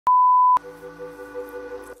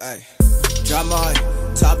Ay, drop my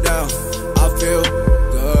top down, I feel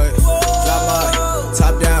good. Drop my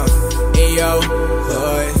top down in your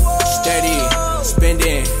hood. Steady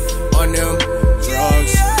spending on them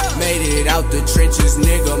drugs. Made it out the trenches,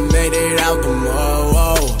 nigga, made it out the mud.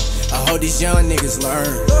 Whoa. I hope these young niggas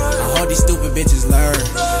learn. I hope these stupid bitches learn.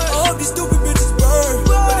 I hope these stupid bitches burn.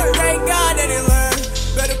 Better thank God that they learn.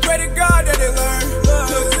 Better pray to God that they learn.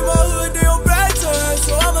 Cause in my hood they on bad times,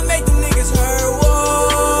 so I'ma make them niggas hurt.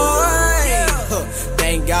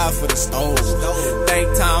 Thank God for the stove.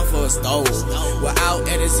 Thank time for a stove. Without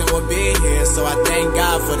Edison would be here, so I thank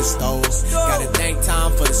God for the stoves. Gotta thank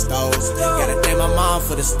time for the stoves. Gotta thank my mom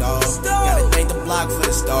for the stove. Gotta thank the block for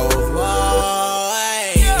the stove. Whoa,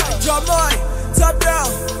 hey. Drop my top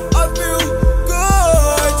down, I feel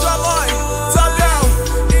good. Drop my top down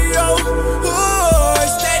in your hood.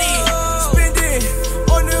 Steady spending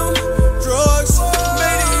on them drugs.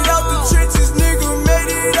 Made it out the trenches, nigga,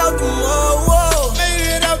 made it out the mud.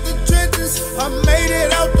 I made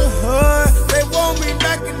it out the hood. They want me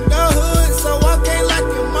back in the hood, so I can't lock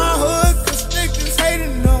in my hood, cause niggas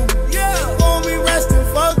hating on me. They want me resting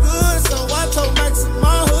for good, so I told Max in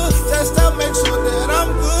my hood, just to make sure that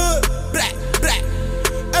I'm good. Black, black.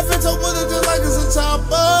 Effing to with it just like it's a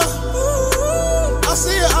chopper. I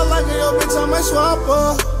see it, I like it, yo bitch, I might swap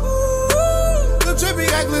her. The Trippie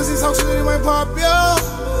got glizzy, talk shit, it might pop, yo.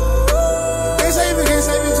 Can't save it,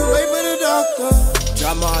 too late for the doctor.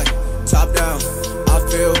 Drop my top down, I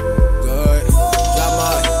feel good. Drop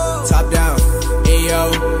my top down in your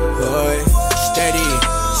hood. Steady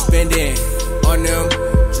spending on them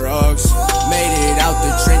drugs.